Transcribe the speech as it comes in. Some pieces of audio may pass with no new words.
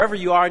Wherever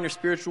you are in your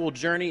spiritual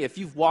journey, if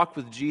you've walked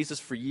with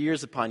Jesus for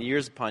years upon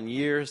years upon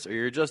years, or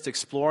you're just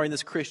exploring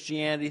this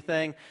Christianity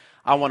thing,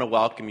 I want to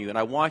welcome you, and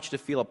I want you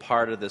to feel a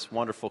part of this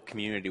wonderful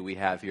community we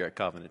have here at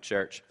Covenant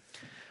Church.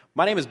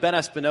 My name is Ben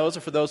Espinoza.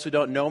 For those who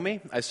don't know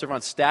me, I serve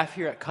on staff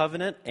here at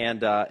Covenant,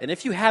 and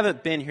if you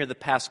haven't been here the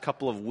past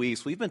couple of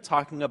weeks, we've been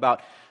talking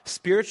about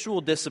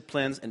spiritual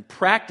disciplines and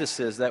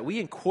practices that we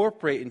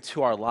incorporate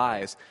into our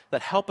lives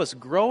that help us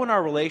grow in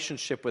our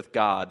relationship with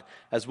God,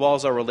 as well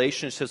as our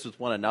relationships with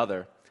one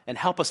another, and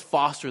help us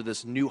foster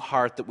this new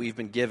heart that we've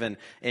been given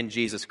in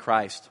Jesus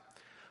Christ.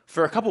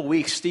 For a couple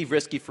weeks, Steve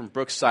Risky from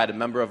Brookside, a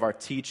member of our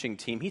teaching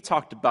team, he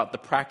talked about the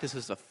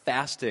practices of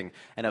fasting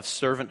and of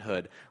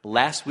servanthood.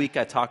 Last week,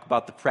 I talked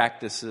about the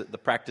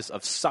practice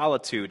of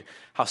solitude,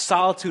 how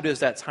solitude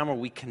is that time where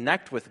we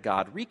connect with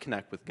God,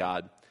 reconnect with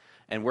God,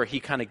 and where he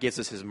kind of gives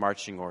us his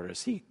marching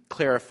orders. He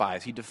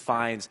clarifies, he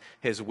defines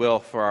his will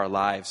for our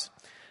lives.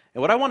 And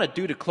what I want to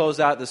do to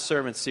close out this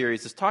sermon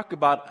series is talk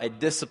about a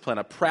discipline,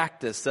 a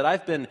practice that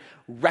I've been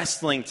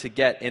wrestling to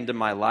get into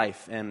my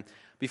life. And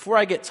before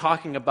I get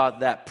talking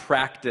about that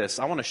practice,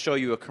 I want to show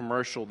you a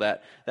commercial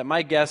that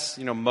my guess,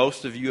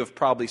 most of you have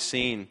probably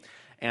seen.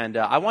 And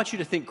I want you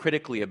to think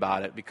critically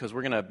about it because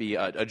we're going to be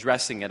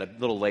addressing it a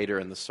little later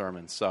in the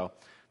sermon. So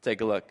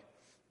take a look.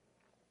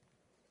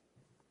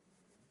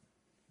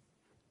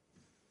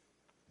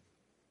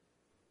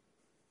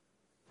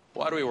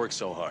 Why do we work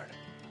so hard?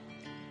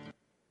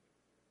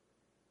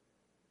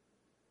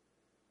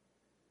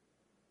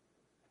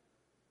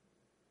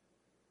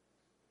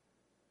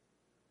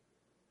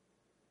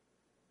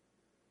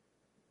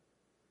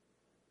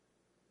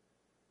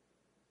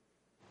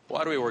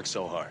 Why do we work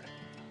so hard?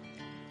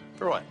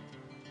 For what?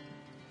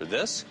 For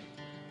this?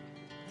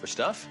 For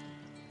stuff?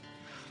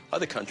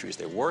 Other countries,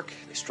 they work,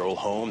 they stroll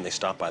home, they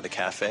stop by the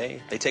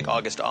cafe, they take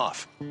August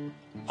off.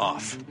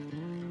 Off.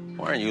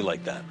 Why aren't you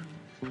like that?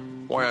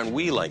 Why aren't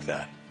we like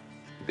that?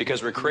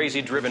 Because we're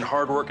crazy, driven,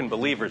 hard-working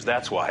believers,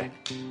 that's why.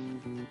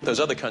 Those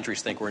other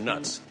countries think we're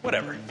nuts.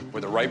 Whatever.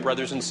 Were the Wright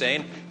brothers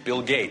insane?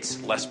 Bill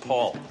Gates, Les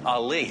Paul,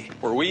 Ali.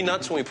 Were we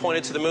nuts when we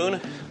pointed to the moon?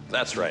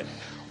 That's right.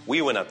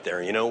 We went up there,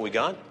 and you know what we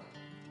got?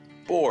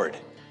 Bored.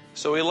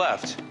 So we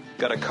left.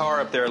 Got a car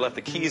up there, left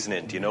the keys in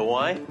it. Do you know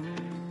why?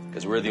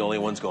 Because we're the only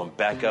ones going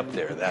back up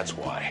there, that's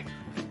why.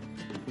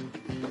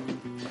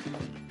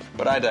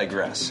 But I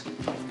digress.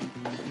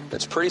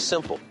 It's pretty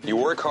simple. You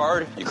work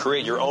hard, you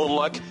create your own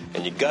luck,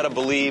 and you gotta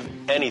believe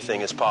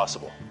anything is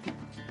possible.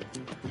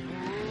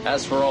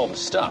 As for all the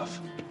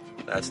stuff,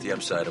 that's the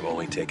upside of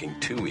only taking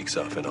 2 weeks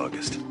off in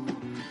August.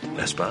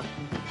 N'est-ce pas?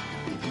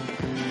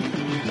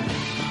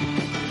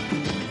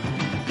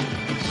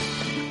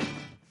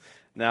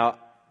 Now,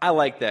 I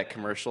like that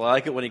commercial. I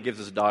like it when he gives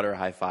his daughter a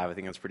high five. I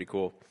think that's pretty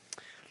cool.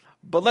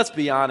 But let's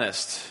be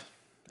honest.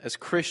 As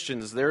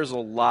Christians, there's a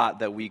lot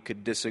that we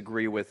could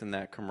disagree with in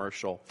that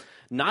commercial.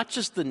 Not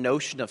just the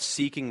notion of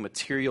seeking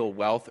material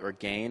wealth or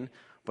gain,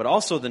 but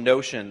also the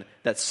notion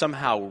that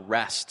somehow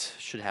rest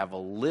should have a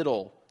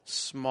little,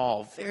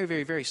 small, very,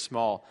 very, very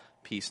small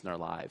piece in our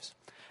lives.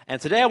 And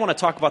today I want to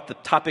talk about the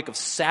topic of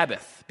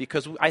Sabbath,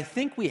 because I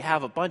think we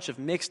have a bunch of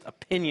mixed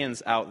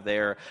opinions out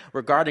there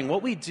regarding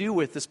what we do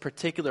with this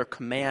particular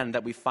command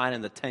that we find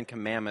in the Ten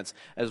Commandments,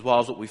 as well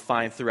as what we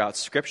find throughout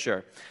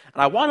Scripture.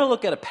 And I want to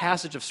look at a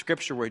passage of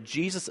Scripture where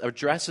Jesus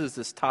addresses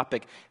this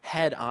topic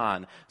head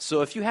on.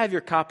 So if you have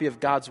your copy of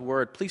God's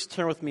Word, please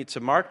turn with me to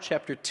Mark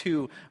chapter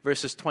 2,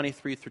 verses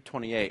 23 through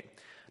 28.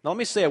 Now let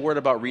me say a word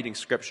about reading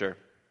Scripture.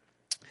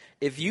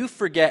 If you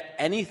forget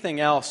anything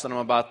else that I'm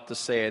about to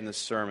say in this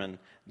sermon,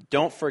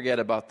 don't forget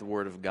about the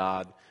Word of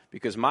God,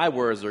 because my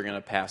words are going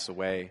to pass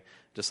away,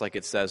 just like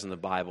it says in the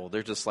Bible.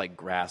 They're just like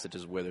grass that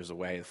just withers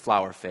away. The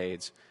flower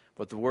fades.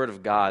 But the Word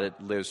of God, it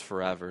lives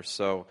forever.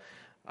 So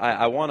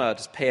I want to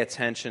just pay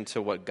attention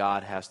to what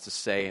God has to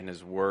say in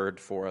His Word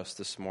for us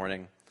this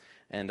morning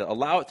and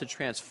allow it to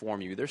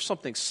transform you. There's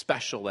something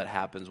special that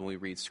happens when we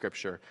read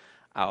Scripture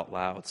out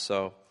loud.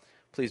 So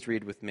please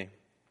read with me.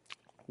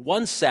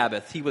 One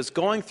Sabbath, he was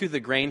going through the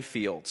grain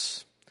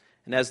fields,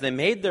 and as they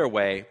made their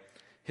way,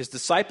 his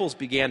disciples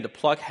began to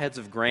pluck heads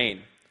of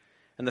grain.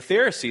 And the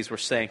Pharisees were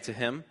saying to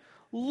him,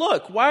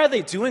 "Look, why are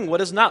they doing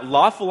what is not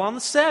lawful on the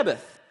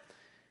Sabbath?"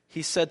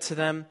 He said to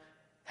them,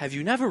 "Have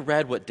you never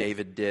read what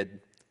David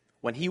did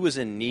when he was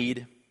in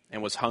need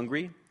and was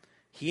hungry,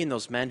 he and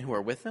those men who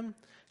were with him?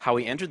 How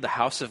he entered the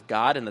house of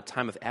God in the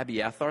time of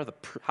Abiathar, the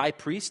high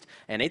priest,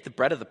 and ate the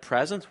bread of the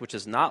presence, which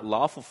is not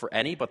lawful for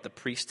any but the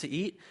priest to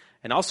eat,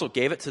 and also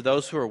gave it to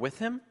those who were with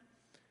him?"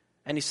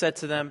 And he said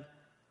to them,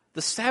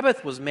 "The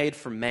Sabbath was made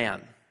for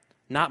man,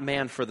 not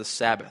man for the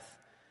Sabbath.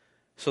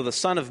 So the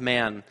Son of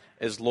Man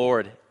is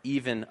Lord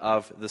even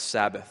of the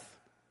Sabbath."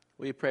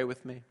 Will you pray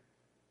with me?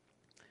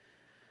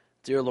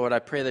 Dear Lord, I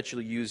pray that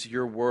you'll use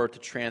your word to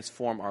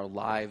transform our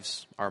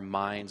lives, our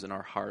minds, and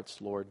our hearts,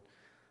 Lord.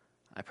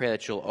 I pray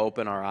that you'll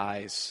open our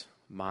eyes,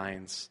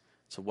 minds,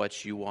 to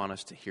what you want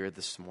us to hear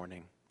this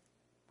morning.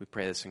 We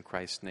pray this in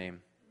Christ's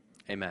name.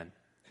 Amen.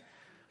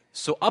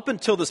 So up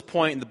until this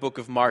point in the book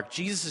of Mark,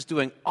 Jesus is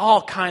doing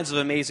all kinds of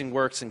amazing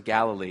works in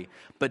Galilee.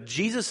 But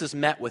Jesus is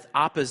met with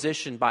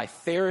opposition by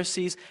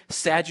Pharisees,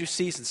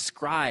 Sadducees, and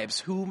scribes,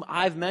 whom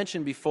I've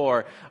mentioned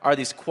before are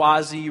these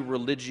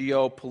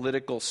quasi-religio,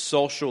 political,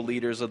 social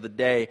leaders of the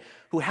day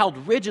who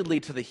held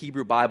rigidly to the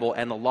Hebrew Bible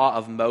and the law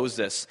of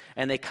Moses.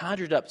 And they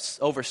conjured up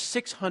over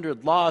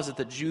 600 laws that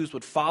the Jews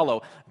would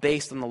follow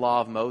based on the law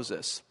of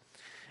Moses.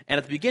 And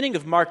at the beginning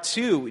of Mark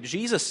 2,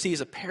 Jesus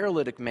sees a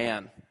paralytic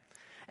man.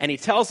 And he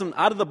tells him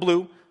out of the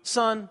blue,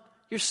 "Son,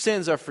 your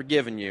sins are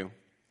forgiven you."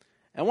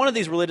 And one of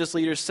these religious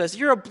leaders says,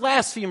 "You're a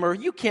blasphemer.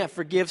 You can't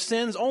forgive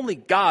sins. Only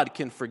God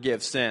can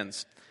forgive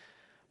sins."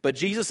 But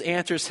Jesus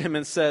answers him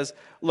and says,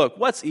 "Look,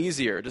 what's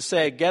easier, to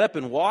say, 'Get up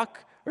and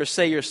walk,' or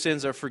say your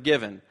sins are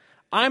forgiven?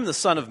 I'm the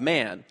Son of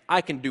Man.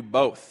 I can do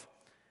both."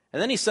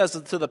 And then he says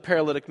to the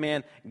paralytic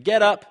man,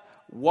 "Get up,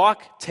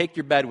 walk, take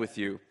your bed with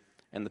you."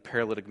 And the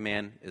paralytic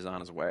man is on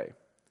his way.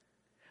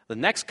 The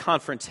next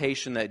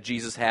confrontation that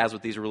Jesus has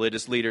with these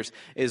religious leaders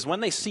is when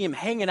they see him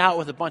hanging out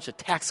with a bunch of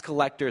tax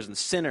collectors and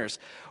sinners,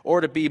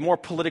 or to be more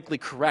politically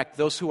correct,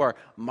 those who are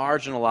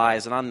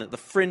marginalized and on the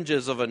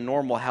fringes of a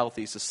normal,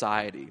 healthy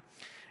society.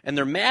 And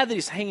they're mad that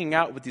he's hanging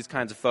out with these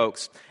kinds of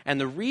folks. And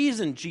the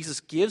reason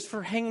Jesus gives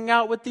for hanging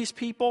out with these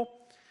people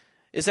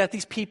is that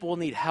these people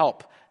need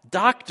help.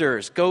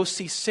 Doctors go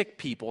see sick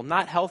people,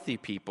 not healthy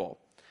people.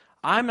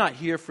 I'm not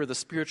here for the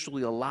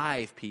spiritually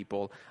alive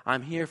people.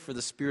 I'm here for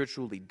the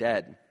spiritually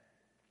dead.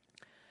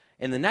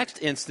 In the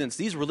next instance,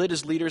 these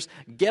religious leaders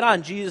get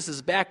on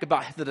Jesus' back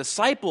about the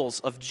disciples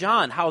of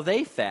John, how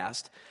they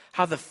fast,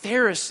 how the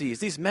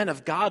Pharisees, these men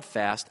of God,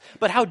 fast,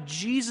 but how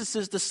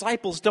Jesus'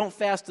 disciples don't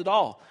fast at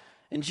all.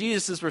 And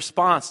Jesus'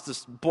 response,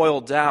 just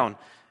boiled down,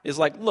 is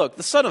like, "Look,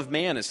 the Son of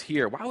Man is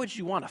here. Why would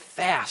you want to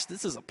fast?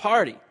 This is a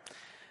party."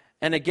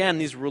 And again,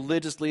 these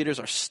religious leaders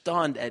are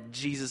stunned at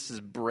Jesus'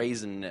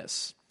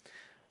 brazenness.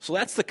 So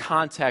that's the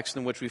context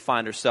in which we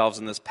find ourselves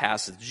in this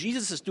passage.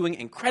 Jesus is doing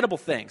incredible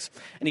things,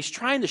 and he's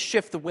trying to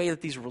shift the way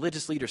that these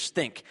religious leaders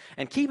think.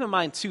 And keep in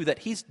mind, too, that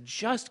he's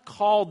just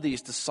called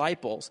these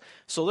disciples,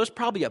 so there's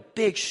probably a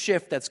big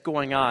shift that's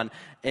going on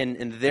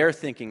in their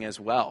thinking as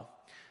well.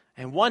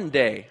 And one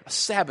day, a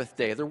Sabbath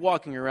day, they're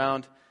walking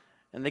around,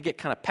 and they get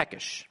kind of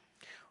peckish.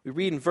 We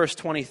read in verse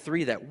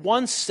 23 that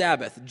one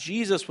Sabbath,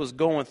 Jesus was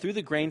going through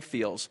the grain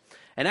fields,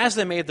 and as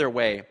they made their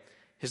way,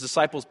 his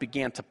disciples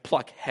began to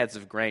pluck heads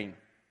of grain.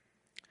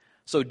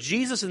 So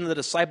Jesus and the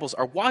disciples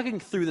are walking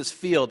through this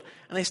field,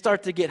 and they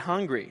start to get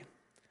hungry.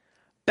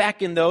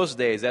 Back in those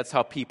days, that's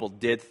how people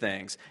did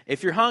things.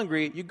 If you're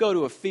hungry, you go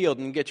to a field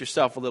and get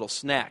yourself a little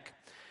snack.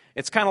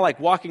 It's kind of like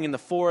walking in the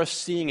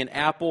forest, seeing an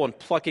apple and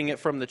plucking it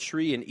from the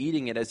tree and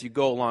eating it as you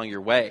go along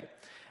your way.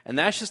 And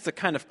that's just the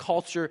kind of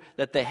culture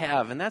that they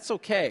have, and that's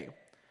okay.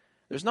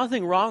 There's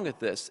nothing wrong with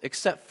this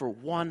except for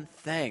one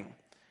thing.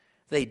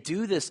 They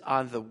do this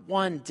on the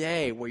one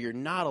day where you're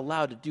not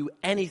allowed to do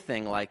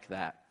anything like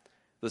that.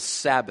 The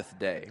Sabbath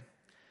day.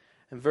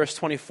 In verse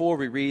 24,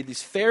 we read,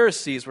 these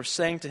Pharisees were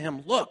saying to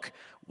him, "Look,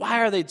 why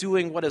are they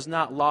doing what is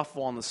not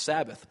lawful on the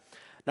Sabbath?"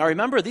 Now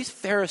remember, these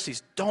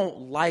Pharisees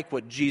don't like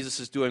what Jesus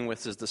is doing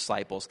with his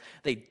disciples.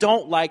 They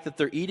don't like that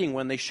they're eating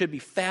when they should be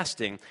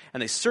fasting,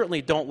 and they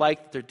certainly don't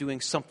like that they're doing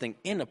something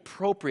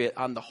inappropriate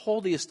on the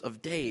holiest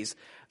of days,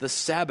 the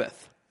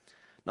Sabbath.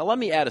 Now let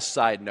me add a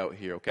side note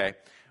here, okay?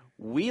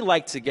 We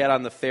like to get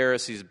on the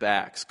Pharisees'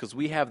 backs because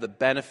we have the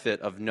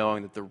benefit of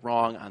knowing that they're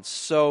wrong on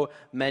so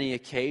many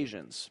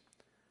occasions.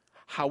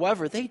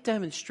 However, they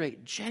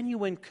demonstrate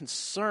genuine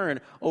concern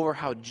over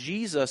how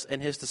Jesus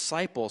and his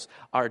disciples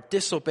are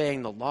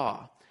disobeying the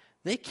law.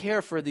 They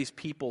care for these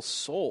people's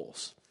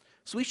souls.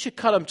 So we should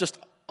cut them just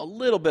a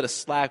little bit of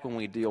slack when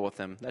we deal with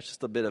them. That's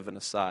just a bit of an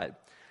aside.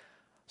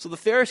 So the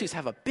Pharisees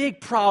have a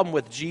big problem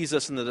with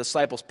Jesus and the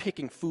disciples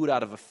picking food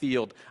out of a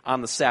field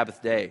on the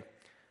Sabbath day.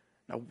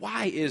 Now,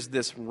 why is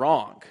this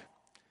wrong?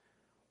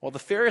 Well, the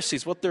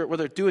Pharisees, what they're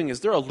doing is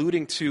they're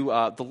alluding to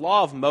the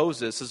law of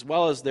Moses as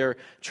well as their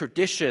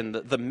tradition,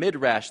 the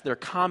Midrash, their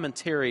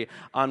commentary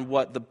on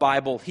what the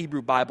Bible,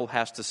 Hebrew Bible,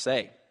 has to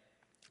say.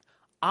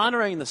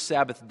 Honoring the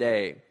Sabbath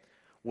day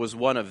was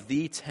one of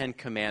the 10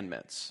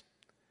 commandments.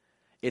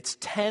 It's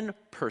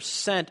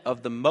 10%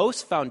 of the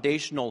most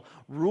foundational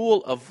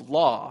rule of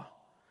law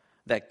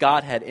that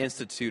God had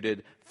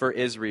instituted for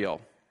Israel.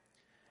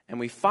 And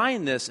we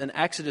find this in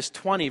Exodus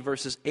 20,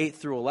 verses 8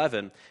 through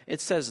 11.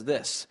 It says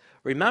this,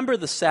 "Remember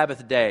the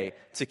Sabbath day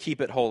to keep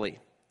it holy.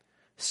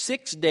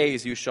 6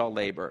 days you shall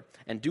labor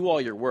and do all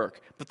your work.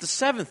 But the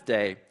seventh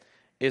day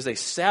is a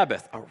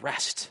Sabbath, a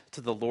rest to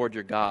the Lord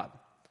your God.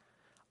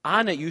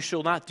 On it you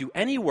shall not do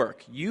any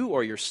work, you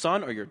or your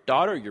son or your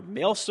daughter, your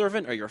male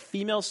servant or your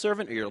female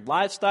servant or your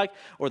livestock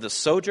or the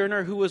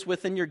sojourner who is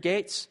within your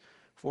gates.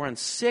 For in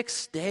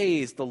 6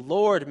 days the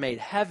Lord made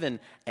heaven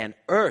and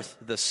earth,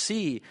 the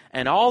sea,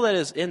 and all that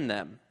is in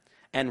them,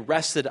 and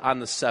rested on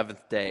the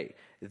seventh day.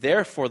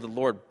 Therefore the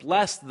Lord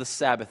blessed the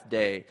Sabbath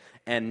day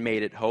and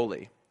made it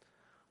holy."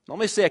 Let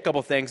me say a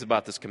couple things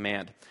about this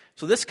command.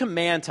 So this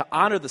command to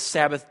honor the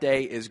Sabbath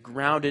day is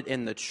grounded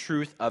in the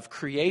truth of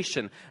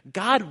creation.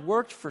 God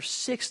worked for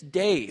 6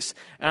 days,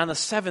 and on the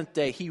seventh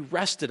day, he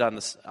rested on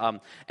this.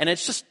 And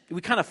it's just,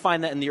 we kind of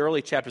find that in the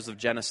early chapters of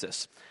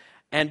Genesis.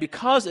 And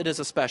because it is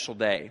a special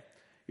day,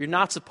 you're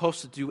not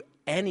supposed to do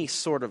any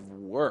sort of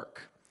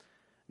work.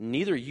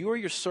 Neither you or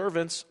your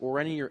servants or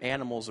any of your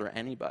animals or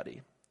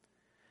anybody.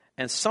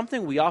 And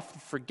something we often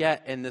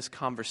forget in this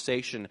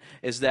conversation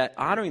is that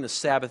honoring the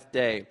Sabbath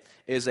day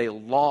is a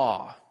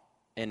law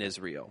in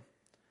Israel.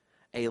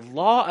 A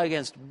law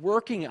against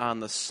working on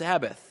the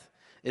Sabbath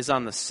is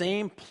on the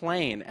same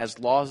plane as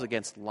laws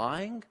against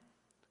lying,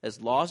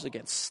 as laws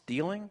against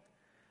stealing,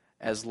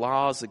 as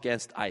laws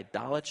against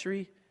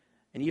idolatry,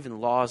 and even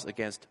laws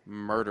against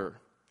murder.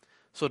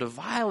 So to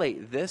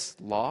violate this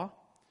law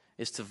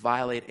is to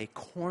violate a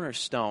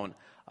cornerstone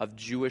of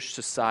Jewish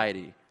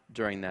society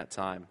during that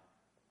time.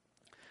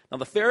 Now,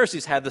 the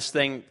Pharisees had this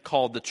thing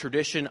called the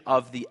tradition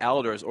of the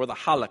elders, or the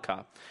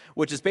halakha,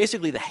 which is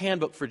basically the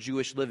handbook for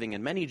Jewish living,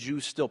 and many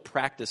Jews still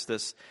practice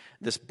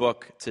this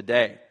book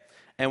today.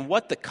 And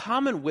what the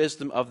common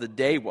wisdom of the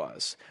day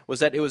was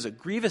that it was a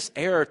grievous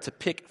error to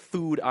pick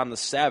food on the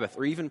Sabbath,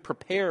 or even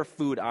prepare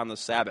food on the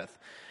Sabbath.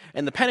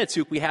 In the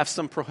Pentateuch, we have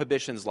some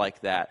prohibitions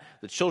like that.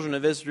 The children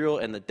of Israel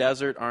in the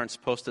desert aren't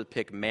supposed to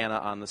pick manna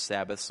on the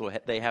Sabbath, so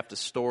they have to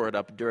store it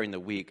up during the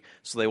week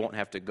so they won't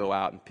have to go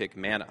out and pick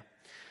manna.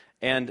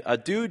 And a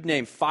dude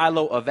named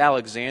Philo of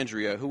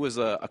Alexandria, who was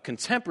a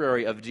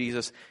contemporary of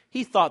Jesus,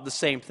 he thought the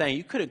same thing.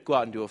 You couldn't go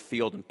out into a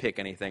field and pick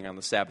anything on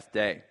the Sabbath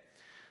day.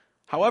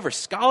 However,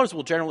 scholars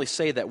will generally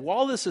say that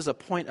while this is a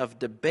point of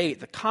debate,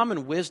 the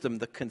common wisdom,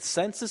 the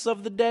consensus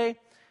of the day,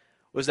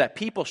 was that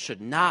people should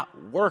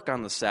not work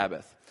on the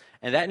Sabbath.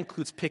 And that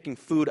includes picking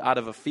food out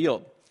of a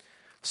field.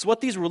 So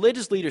what these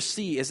religious leaders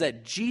see is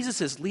that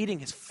Jesus is leading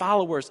his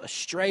followers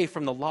astray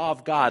from the law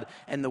of God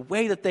and the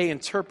way that they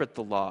interpret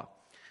the law.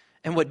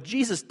 And what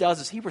Jesus does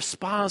is he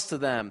responds to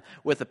them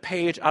with a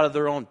page out of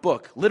their own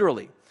book,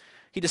 literally.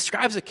 He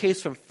describes a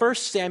case from 1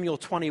 Samuel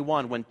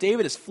 21 when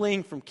David is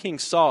fleeing from King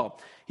Saul.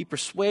 He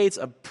persuades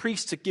a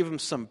priest to give him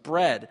some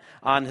bread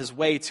on his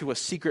way to a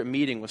secret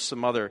meeting with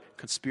some other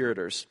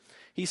conspirators.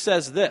 He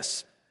says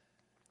this,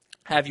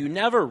 "Have you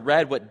never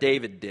read what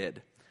David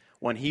did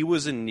when he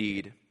was in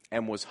need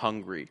and was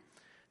hungry,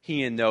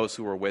 he and those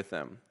who were with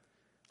him?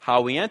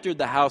 How he entered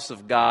the house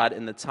of God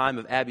in the time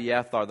of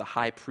Abiathar the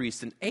high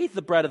priest and ate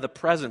the bread of the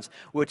presence,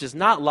 which is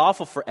not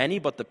lawful for any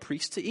but the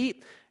priest to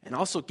eat, and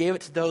also gave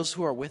it to those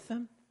who are with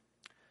him?"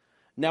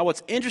 Now,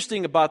 what's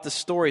interesting about this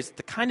story is that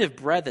the kind of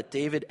bread that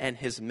David and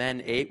his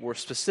men ate were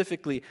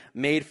specifically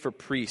made for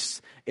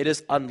priests. It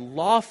is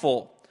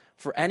unlawful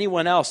for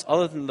anyone else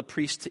other than the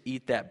priest to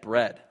eat that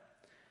bread.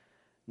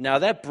 Now,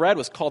 that bread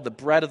was called the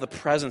bread of the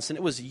presence, and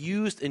it was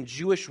used in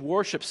Jewish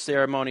worship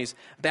ceremonies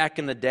back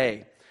in the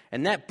day.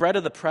 And that bread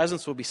of the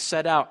presence would be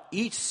set out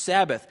each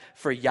Sabbath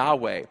for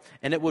Yahweh,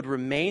 and it would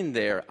remain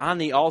there on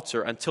the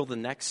altar until the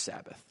next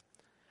Sabbath.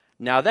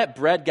 Now, that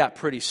bread got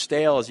pretty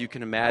stale, as you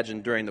can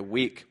imagine, during the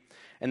week,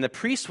 and the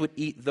priest would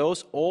eat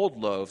those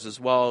old loaves as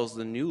well as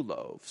the new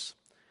loaves.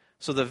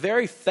 So the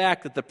very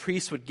fact that the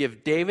priest would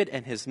give David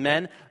and his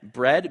men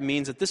bread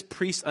means that this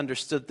priest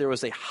understood there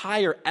was a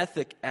higher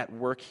ethic at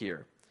work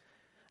here.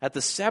 That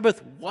the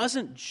Sabbath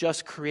wasn't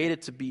just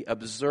created to be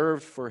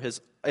observed for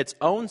its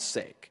own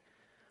sake,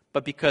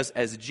 but because,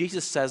 as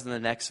Jesus says in the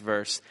next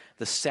verse,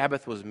 the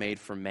Sabbath was made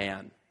for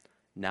man,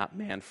 not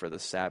man for the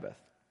Sabbath.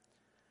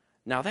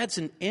 Now, that's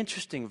an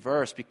interesting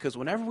verse because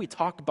whenever we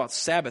talk about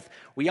Sabbath,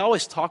 we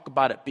always talk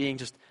about it being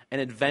just an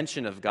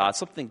invention of God,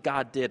 something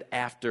God did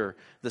after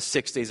the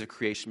 6 days of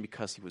creation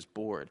because he was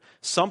bored,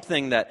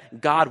 something that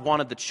God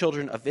wanted the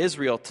children of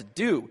Israel to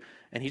do,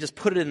 and he just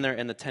put it in there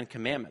in the Ten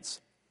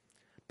Commandments.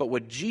 But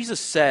what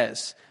Jesus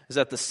says is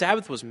that the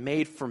Sabbath was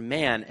made for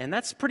man, and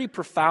that's pretty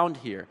profound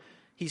here.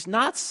 He's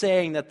not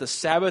saying that the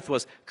Sabbath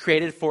was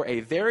created for a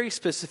very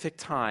specific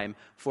time,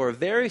 for a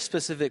very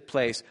specific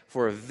place,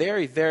 for a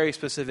very, very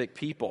specific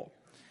people.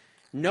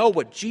 No,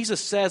 what Jesus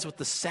says with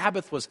the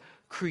Sabbath was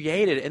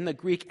created in the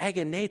Greek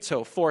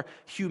agoneto for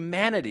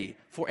humanity,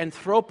 for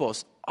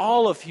anthropos,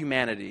 all of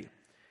humanity.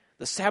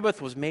 The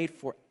Sabbath was made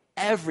for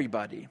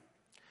everybody.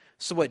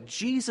 So what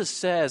Jesus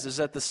says is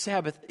that the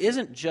Sabbath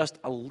isn't just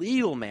a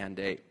legal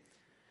mandate.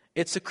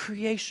 It's a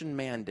creation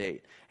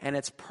mandate, and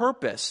its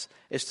purpose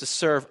is to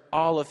serve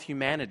all of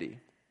humanity.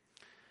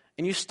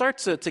 And you start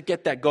to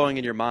get that going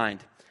in your mind,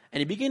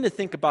 and you begin to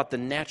think about the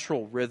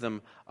natural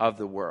rhythm of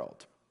the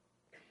world.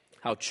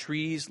 How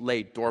trees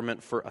lay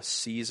dormant for a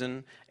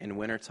season in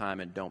wintertime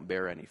and don't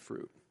bear any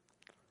fruit.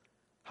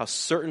 How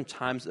certain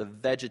types of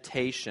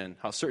vegetation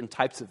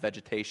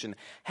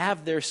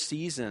have their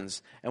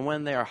seasons, and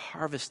when they are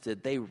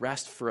harvested, they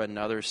rest for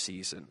another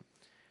season.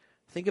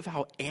 Think of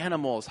how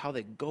animals, how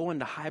they go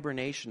into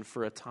hibernation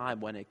for a time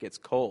when it gets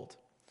cold.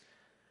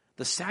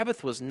 The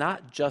Sabbath was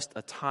not just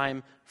a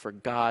time for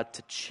God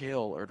to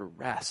chill or to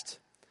rest,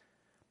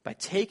 By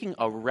taking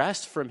a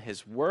rest from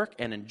his work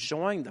and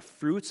enjoying the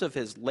fruits of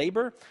his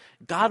labor,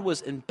 God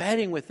was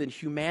embedding within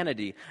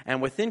humanity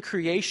and within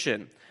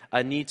creation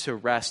a need to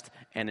rest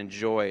and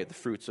enjoy the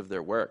fruits of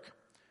their work.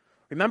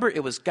 Remember,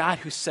 it was God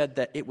who said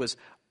that it was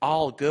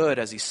all good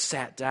as he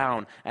sat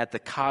down at the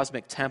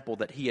cosmic temple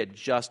that he had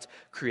just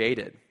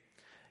created.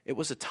 It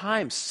was a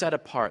time set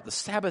apart. The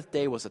Sabbath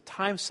day was a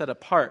time set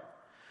apart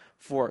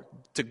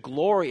to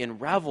glory and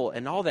revel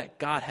in all that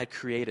God had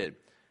created,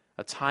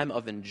 a time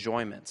of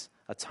enjoyment,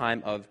 a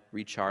time of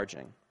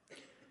recharging.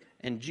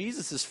 And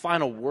Jesus'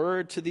 final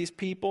word to these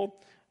people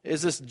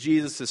is this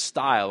Jesus'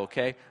 style,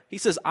 okay? He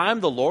says,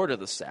 I'm the Lord of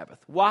the Sabbath.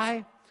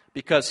 Why?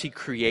 Because he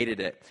created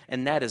it,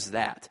 and that is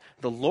that.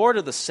 The Lord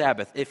of the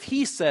Sabbath, if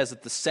he says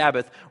that the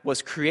Sabbath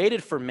was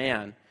created for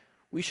man,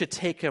 we should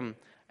take him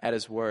at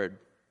his word.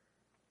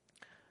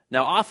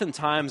 Now,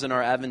 oftentimes in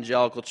our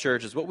evangelical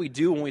churches, what we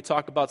do when we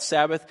talk about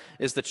Sabbath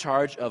is the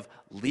charge of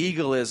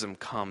legalism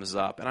comes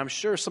up. And I'm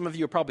sure some of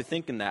you are probably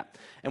thinking that.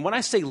 And when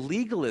I say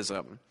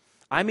legalism,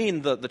 I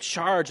mean the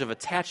charge of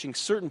attaching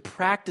certain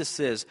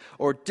practices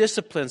or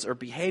disciplines or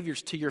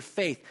behaviors to your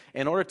faith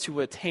in order to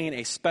attain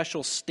a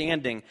special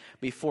standing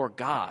before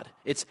God.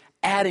 It's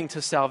adding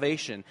to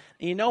salvation.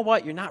 And you know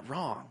what? You're not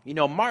wrong. You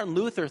know, Martin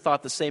Luther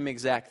thought the same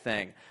exact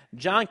thing.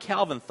 John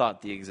Calvin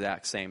thought the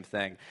exact same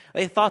thing.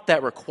 They thought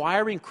that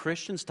requiring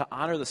Christians to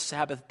honor the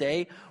Sabbath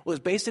day was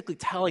basically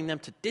telling them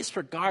to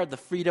disregard the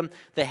freedom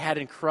they had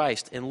in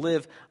Christ and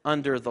live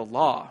under the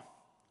law.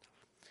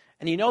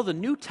 And you know, the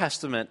New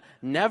Testament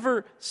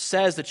never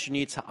says that you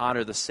need to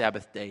honor the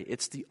Sabbath day.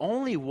 It's the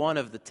only one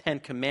of the 10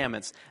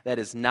 commandments that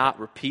is not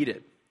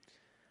repeated.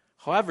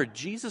 However,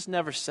 Jesus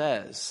never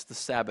says the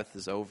Sabbath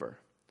is over.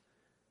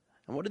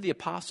 And what did the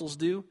apostles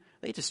do?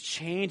 They just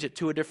change it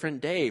to a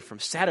different day, from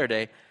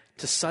Saturday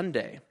to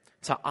Sunday,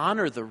 to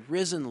honor the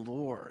risen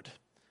Lord.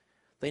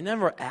 They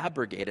never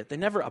abrogate it. They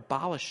never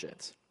abolish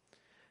it.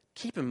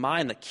 Keep in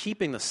mind that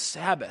keeping the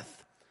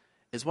Sabbath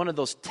is one of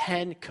those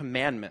 10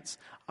 commandments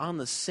on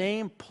the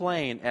same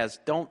plane as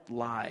don't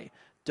lie,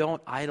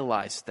 don't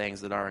idolize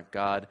things that aren't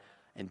God,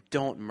 and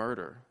don't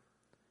murder.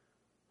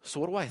 So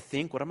what do I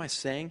think? What am I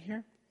saying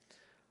here?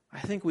 I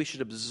think we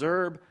should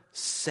observe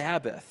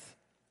Sabbath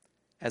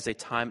as a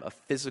time of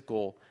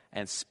physical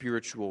and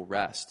spiritual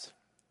rest.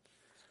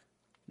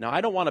 Now,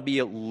 I don't want to be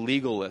a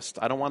legalist.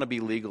 I don't want to be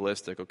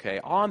legalistic, okay?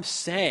 All I'm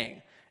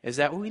saying is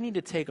that we need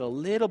to take a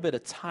little bit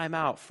of time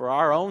out for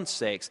our own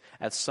sakes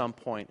at some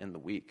point in the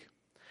week.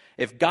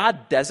 If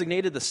God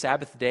designated the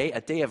Sabbath day,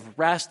 a day of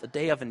rest, a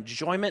day of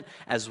enjoyment,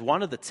 as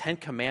one of the 10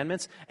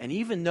 commandments, and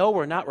even though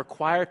we're not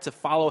required to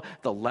follow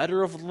the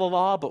letter of the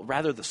law, but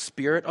rather the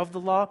spirit of the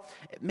law,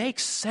 it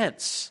makes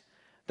sense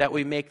that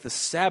we make the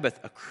Sabbath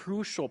a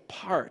crucial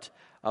part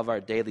of our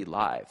daily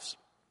lives.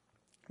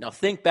 Now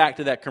think back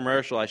to that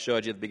commercial I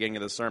showed you at the beginning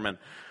of the sermon.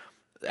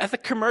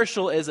 That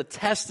commercial is a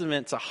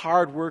testament to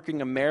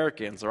hardworking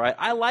Americans, all right?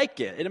 I like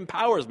it. It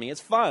empowers me. It's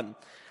fun.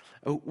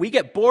 We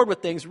get bored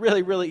with things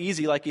really, really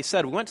easy, like he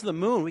said. We went to the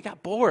moon. We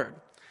got bored.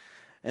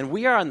 And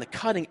we are on the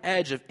cutting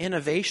edge of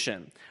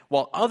innovation.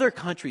 While other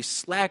countries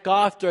slack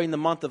off during the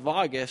month of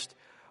August,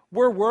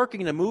 we're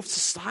working to move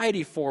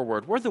society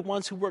forward. We're the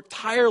ones who work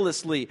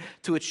tirelessly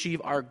to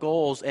achieve our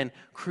goals and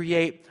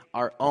create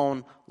our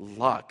own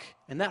luck.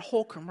 And that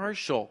whole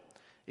commercial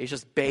is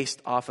just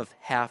based off of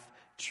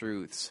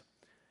half-truths.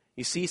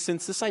 You see,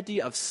 since this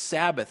idea of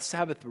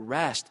Sabbath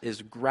rest,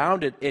 is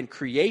grounded in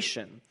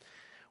creation,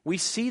 we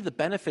see the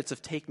benefits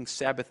of taking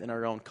Sabbath in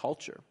our own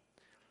culture.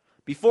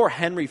 Before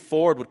Henry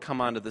Ford would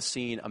come onto the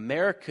scene,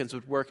 Americans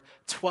would work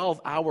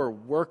 12-hour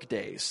work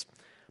days.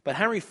 But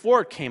Henry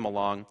Ford came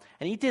along,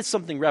 and he did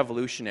something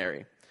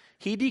revolutionary.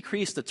 He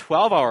decreased the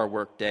 12-hour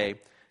workday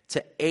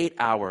to 8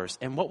 hours.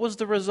 And what was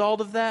the result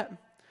of that?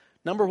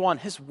 Number one,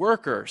 his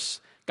workers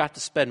got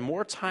to spend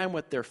more time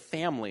with their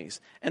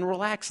families and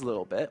relax a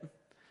little bit.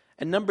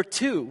 And number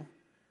two,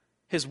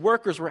 his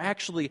workers were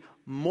actually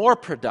more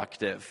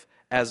productive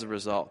as a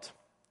result.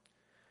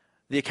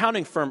 The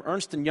accounting firm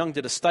Ernst & Young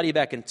did a study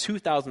back in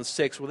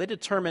 2006 where they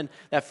determined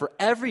that for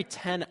every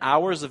 10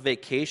 hours of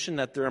vacation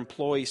that their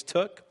employees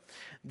took,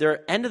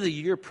 their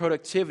end-of-the-year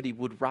productivity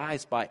would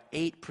rise by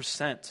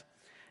 8%.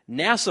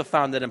 NASA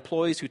found that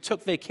employees who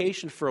took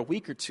vacation for a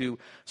week or two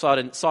saw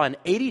an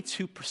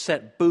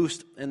 82%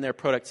 boost in their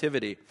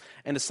productivity.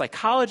 And a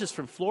psychologist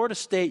from Florida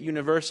State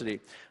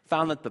University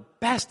found that the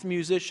best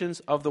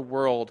musicians of the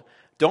world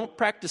don't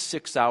practice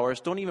 6 hours,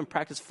 don't even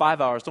practice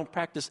 5 hours, don't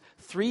practice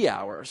 3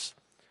 hours,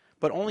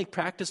 but only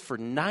practice for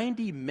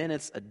 90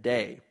 minutes a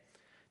day,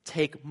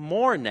 take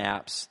more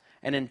naps,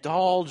 and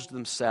indulge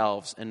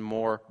themselves in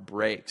more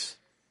breaks.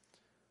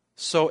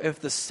 So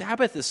if the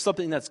Sabbath is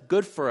something that's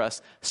good for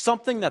us,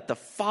 something that the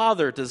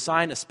Father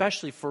designed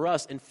especially for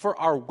us and for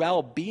our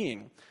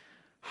well-being,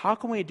 how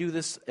can we do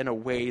this in a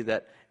way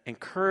that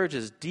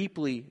encourages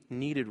deeply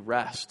needed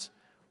rest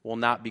while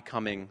not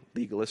becoming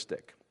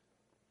legalistic?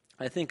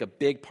 I think a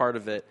big part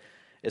of it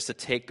is to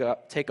take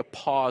a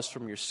pause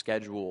from your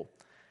schedule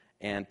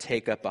and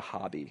take up a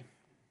hobby.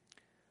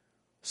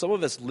 Some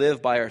of us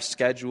live by our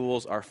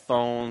schedules, our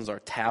phones, our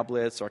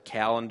tablets, our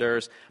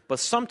calendars, but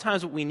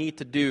sometimes what we need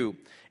to do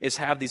is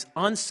have these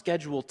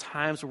unscheduled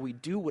times where we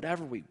do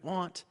whatever we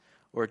want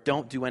or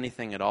don't do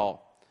anything at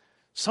all.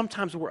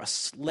 Sometimes we're a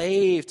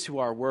slave to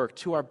our work,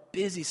 to our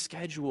busy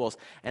schedules,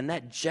 and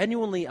that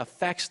genuinely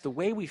affects the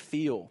way we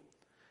feel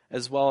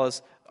as well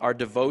as our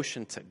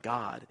devotion to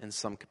God in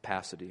some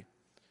capacity.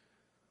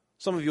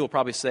 Some of you will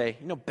probably say,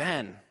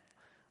 Ben,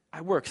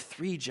 I work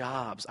 3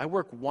 jobs. I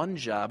work 1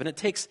 job, and it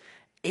takes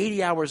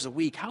 80 hours a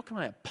week. How can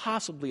I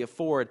possibly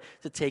afford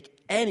to take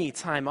any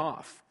time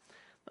off?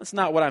 That's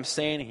not what I'm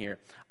saying here.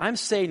 I'm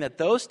saying that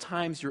those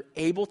times you're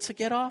able to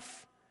get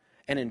off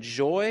and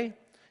enjoy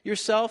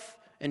yourself,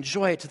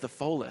 enjoy it to the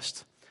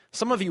fullest.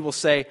 Some of you will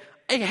say,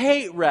 I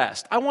hate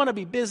rest. I want to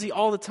be busy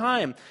all the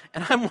time.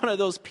 And I'm one of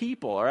those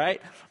people, all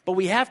right? But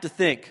we have to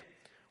think,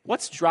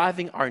 what's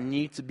driving our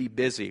need to be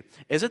busy?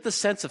 Is it the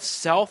sense of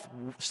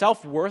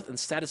self-worth and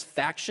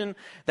satisfaction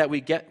that we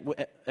get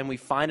and we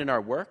find in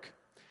our work?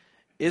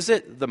 Is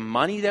it the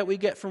money that we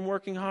get from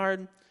working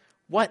hard?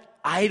 What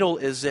idol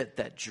is it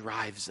that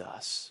drives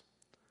us?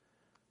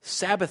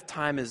 Sabbath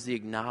time is the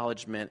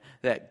acknowledgement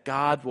that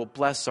God will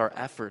bless our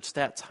efforts,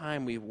 that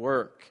time we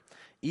work,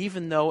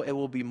 even though it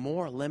will be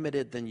more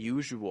limited than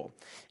usual.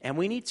 And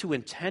we need to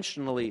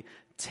intentionally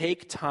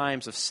take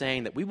times of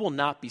saying that we will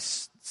not be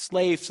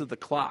slaves to the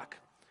clock.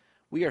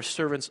 We are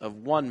servants of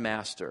one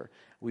master.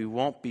 We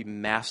won't be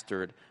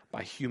mastered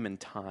by human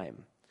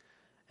time.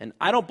 And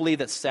I don't believe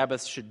that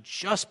Sabbath should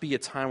just be a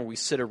time where we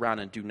sit around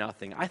and do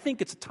nothing. I think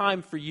it's a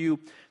time for you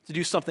to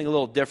do something a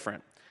little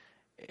different.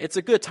 It's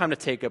a good time to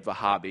take up a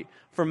hobby.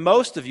 For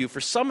most of you, for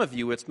some of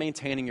you, it's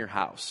maintaining your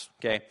house,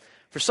 okay?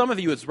 For some of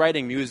you, it's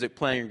writing music,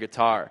 playing your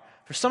guitar.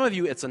 For some of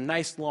you, it's a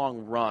nice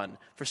long run.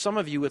 For some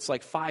of you, it's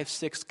like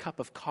 5-6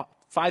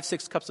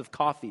 cups of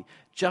coffee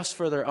just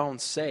for their own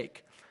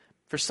sake.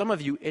 For some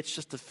of you, it's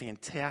just a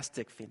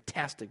fantastic,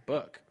 fantastic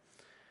book.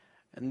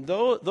 And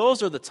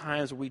those are the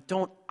times where we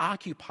don't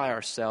occupy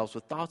ourselves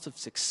with thoughts of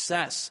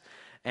success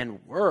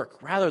and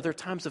work. Rather, they're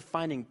times of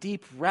finding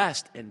deep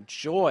rest and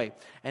joy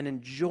and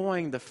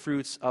enjoying the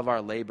fruits of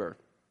our labor.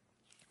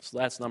 So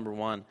that's number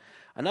one.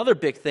 Another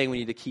big thing we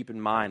need to keep in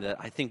mind that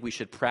I think we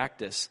should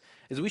practice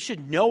is we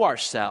should know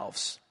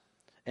ourselves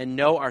and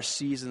know our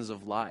seasons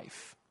of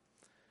life.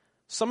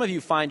 Some of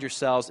you find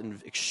yourselves in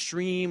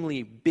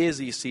extremely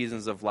busy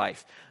seasons of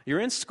life. You're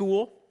in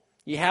school.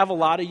 You have a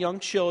lot of young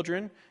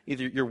children.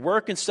 Either you're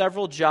working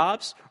several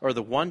jobs or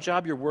the one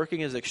job you're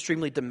working is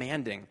extremely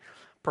demanding.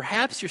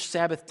 Perhaps your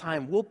Sabbath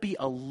time will be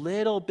a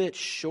little bit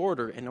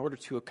shorter in order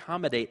to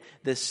accommodate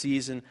this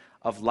season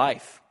of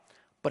life.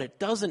 But it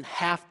doesn't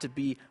have to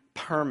be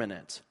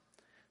permanent.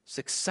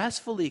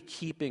 Successfully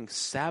keeping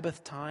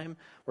Sabbath time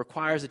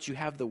requires that you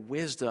have the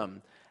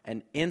wisdom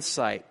and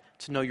insight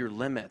to know your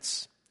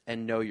limits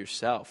and know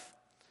yourself.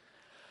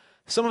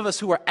 Some of us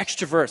who are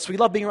extroverts, we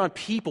love being around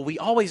people. We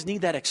always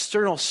need that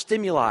external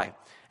stimuli.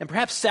 And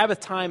perhaps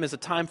Sabbath time is a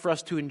time for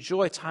us to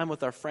enjoy time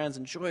with our friends,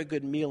 enjoy a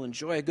good meal,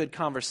 enjoy a good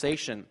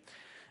conversation.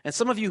 And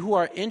some of you who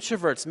are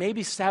introverts,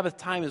 maybe Sabbath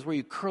time is where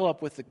you curl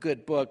up with a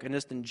good book and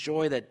just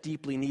enjoy that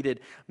deeply needed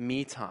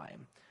me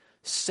time.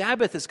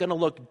 Sabbath is going to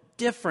look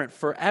different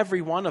for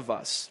every one of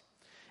us.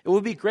 It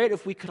would be great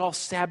if we could all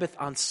Sabbath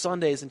on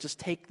Sundays and just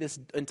take this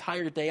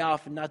entire day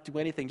off and not do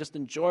anything, just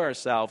enjoy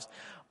ourselves.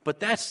 But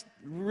that's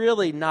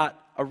really not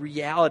a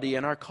reality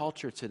in our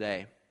culture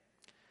today.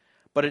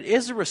 But it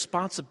is a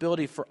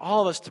responsibility for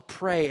all of us to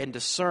pray and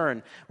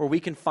discern where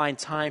we can find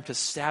time to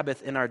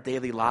Sabbath in our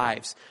daily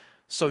lives.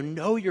 So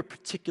know your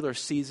particular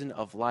season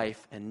of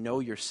life and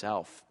know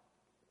yourself.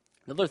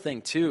 Another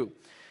thing, too,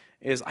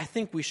 is I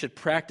think we should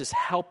practice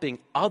helping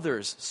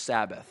others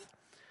Sabbath.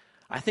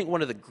 I think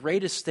one of the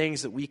greatest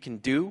things that we can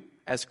do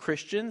as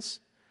Christians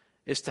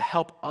is to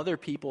help other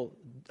people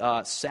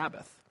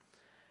Sabbath.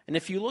 And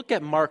if you look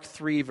at Mark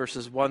 3,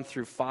 verses 1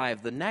 through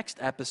 5, the next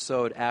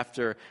episode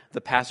after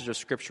the passage of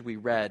Scripture we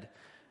read,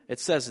 it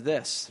says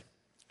this.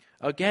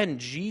 Again,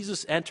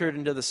 Jesus entered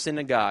into the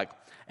synagogue,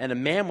 and a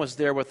man was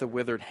there with a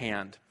withered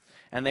hand.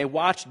 And they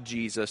watched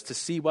Jesus to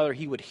see whether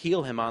he would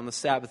heal him on the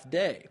Sabbath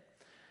day,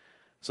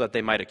 so that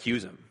they might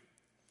accuse him.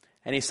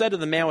 And he said to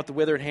the man with the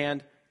withered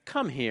hand,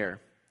 "Come here."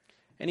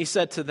 And he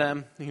said to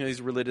them, these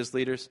religious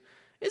leaders,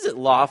 "Is it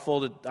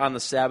lawful on the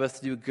Sabbath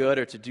to do good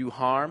or to do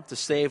harm, to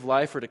save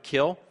life or to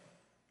kill?"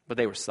 But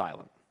they were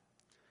silent.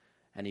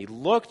 And he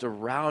looked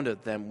around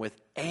at them with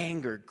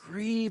anger,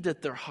 grieved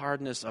at their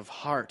hardness of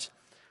heart,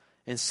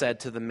 and said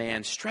to the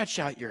man, "Stretch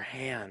out your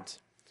hand."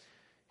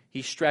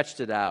 He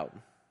stretched it out.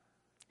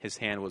 His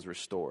hand was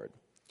restored.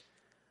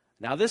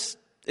 Now this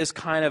is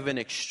kind of an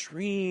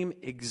extreme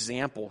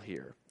example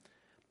here.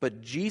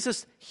 But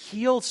Jesus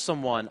healed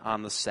someone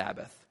on the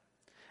Sabbath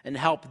and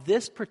helped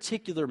this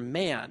particular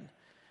man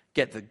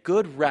get the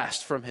good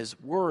rest from his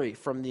worry,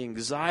 from the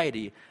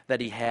anxiety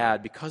that he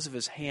had because of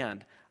his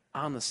hand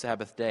on the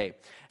Sabbath day.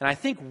 And I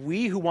think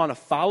we who want to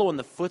follow in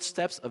the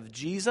footsteps of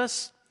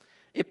Jesus,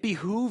 it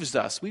behooves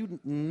us. We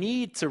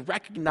need to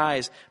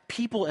recognize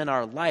people in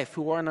our life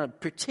who are in a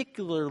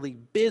particularly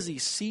busy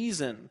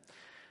season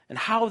and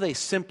how they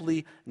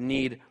simply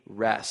need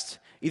rest.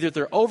 Either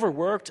they're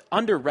overworked,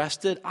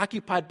 underrested,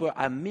 occupied by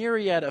a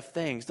myriad of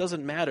things,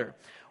 doesn't matter.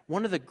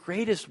 One of the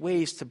greatest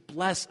ways to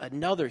bless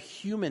another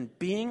human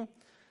being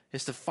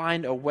is to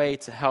find a way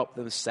to help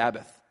them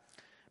Sabbath.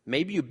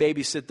 Maybe you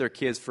babysit their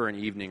kids for an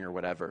evening or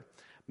whatever.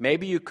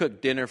 Maybe you cook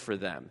dinner for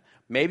them.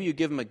 Maybe you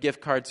give them a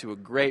gift card to a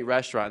great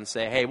restaurant and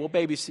say, hey, we'll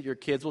babysit your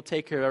kids, we'll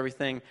take care of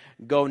everything,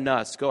 go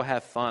nuts, go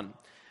have fun.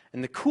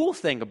 And the cool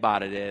thing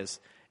about it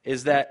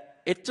is that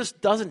it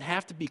just doesn't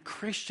have to be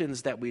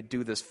Christians that we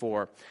do this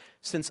for.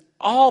 Since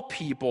all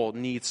people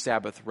need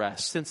Sabbath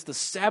rest, since the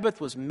Sabbath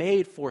was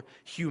made for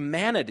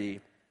humanity,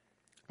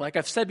 like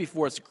I've said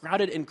before, it's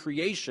grounded in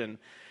creation.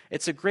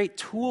 It's a great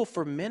tool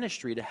for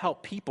ministry to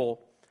help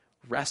people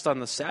rest on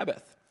the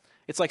Sabbath.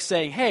 It's like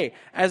saying, hey,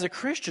 as a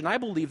Christian, I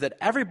believe that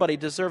everybody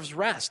deserves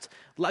rest.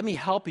 Let me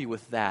help you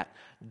with that.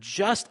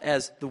 Just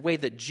as the way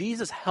that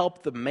Jesus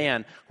helped the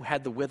man who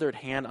had the withered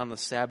hand on the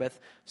Sabbath,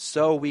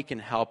 so we can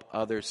help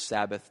others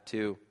Sabbath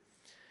too.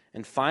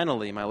 And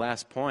finally, my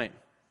last point,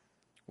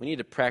 we need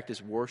to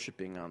practice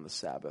worshiping on the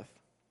Sabbath.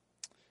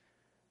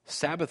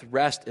 Sabbath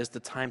rest is the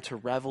time to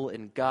revel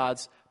in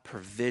God's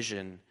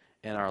provision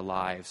in our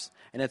lives.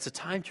 And it's a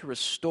time to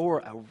restore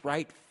a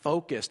right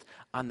focus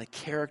on the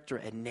character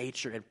and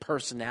nature and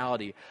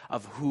personality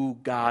of who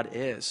God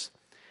is.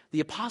 The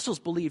apostles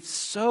believed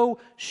so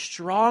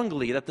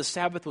strongly that the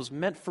Sabbath was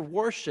meant for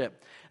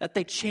worship that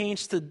they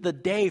changed the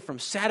day from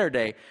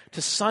Saturday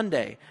to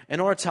Sunday in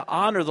order to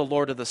honor the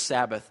Lord of the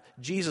Sabbath,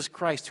 Jesus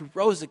Christ, who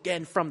rose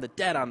again from the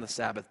dead on the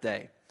Sabbath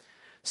day.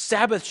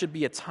 Sabbath should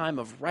be a time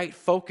of right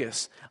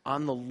focus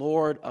on the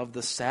Lord of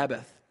the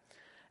Sabbath.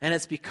 And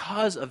it's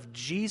because of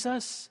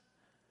Jesus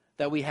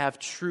that we have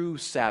true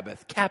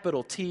Sabbath,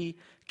 capital T,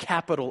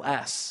 capital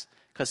S,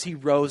 because he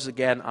rose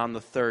again on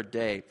the third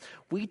day.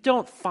 We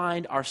don't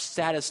find our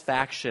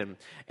satisfaction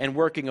in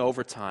working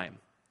overtime.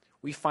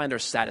 We find our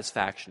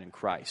satisfaction in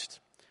Christ.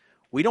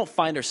 We don't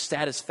find our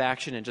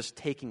satisfaction in just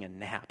taking a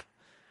nap.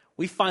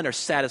 We find our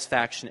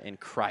satisfaction in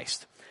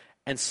Christ.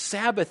 And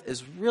Sabbath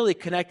is really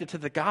connected to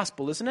the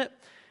gospel, isn't it?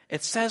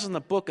 It says in the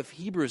book of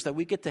Hebrews that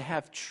we get to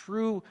have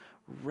true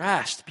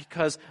rest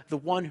because the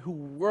one who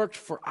worked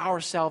for our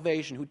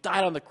salvation, who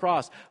died on the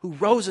cross, who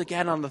rose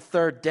again on the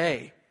third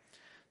day,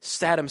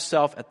 sat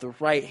himself at the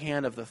right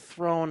hand of the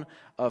throne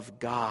of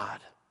God.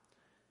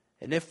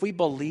 And if we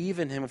believe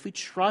in him, if we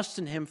trust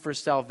in him for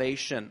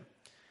salvation,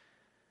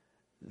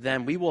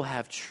 then we will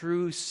have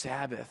true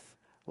Sabbath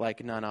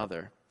like none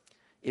other.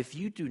 If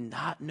you do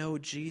not know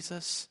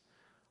Jesus,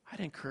 I'd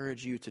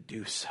encourage you to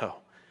do so,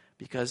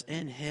 because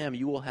in him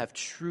you will have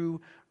true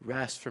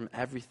rest from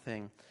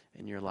everything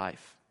in your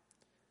life.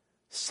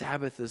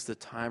 Sabbath is the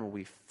time where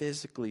we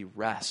physically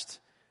rest,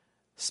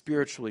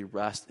 spiritually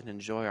rest, and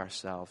enjoy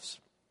ourselves.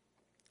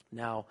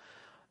 Now,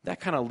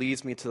 that kind of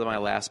leads me to my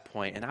last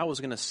point, and I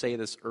was going to say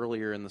this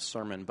earlier in the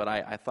sermon, but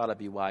I thought it'd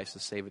be wise to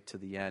save it to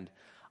the end.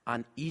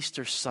 On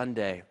Easter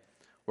Sunday,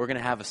 we're going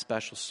to have a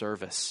special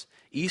service.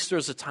 Easter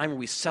is a time where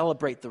we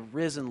celebrate the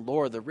risen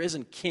Lord, the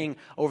risen King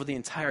over the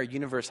entire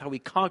universe, how he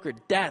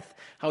conquered death,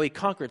 how he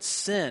conquered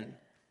sin,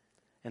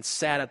 and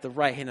sat at the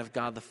right hand of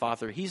God the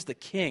Father. He's the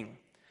King.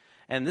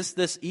 And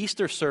this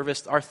Easter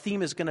service, our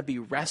theme is going to be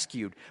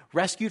rescued.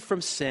 Rescued from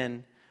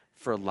sin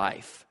for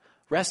life.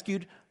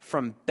 Rescued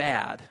from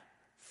bad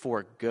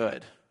for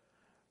good.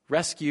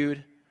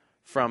 Rescued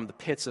from the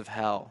pits of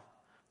hell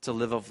to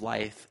live a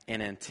life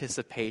in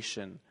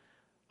anticipation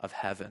of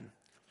heaven.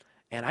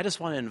 And I just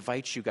want to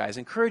invite you guys,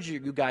 encourage you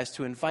guys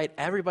to invite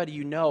everybody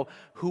you know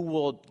who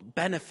will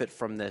benefit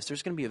from this.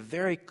 There's going to be a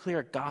very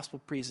clear gospel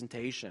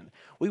presentation.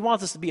 We want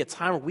this to be a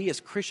time where we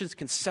as Christians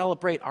can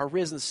celebrate our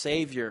risen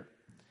Savior.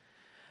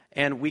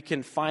 And we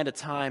can find a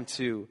time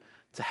to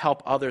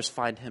help others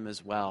find him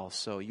as well.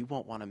 So you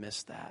won't want to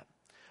miss that.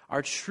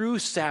 Our true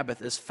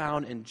Sabbath is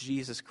found in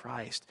Jesus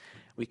Christ.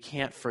 We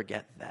can't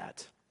forget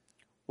that.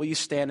 Will you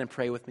stand and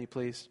pray with me,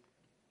 please?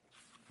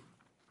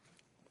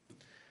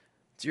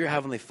 Dear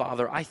Heavenly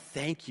Father, I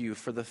thank you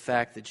for the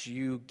fact that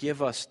you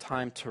give us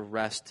time to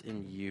rest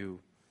in you.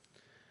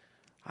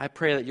 I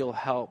pray that you'll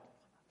help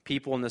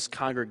people in this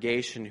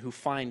congregation who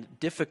find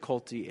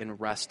difficulty in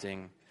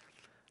resting.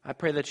 I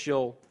pray that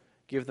you'll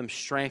give them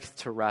strength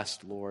to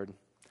rest, Lord.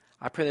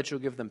 I pray that you'll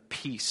give them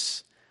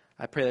peace.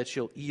 I pray that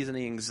you'll ease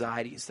any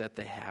anxieties that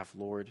they have,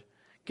 Lord.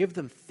 Give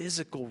them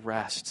physical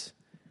rest,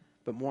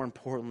 but more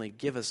importantly,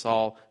 give us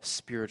all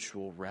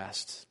spiritual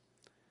rest.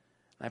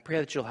 I pray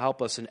that you'll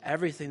help us in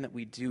everything that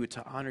we do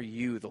to honor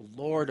you, the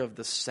Lord of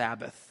the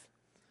Sabbath,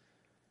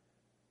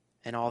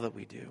 and all that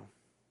we do.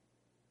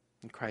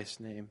 In Christ's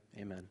name,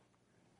 amen.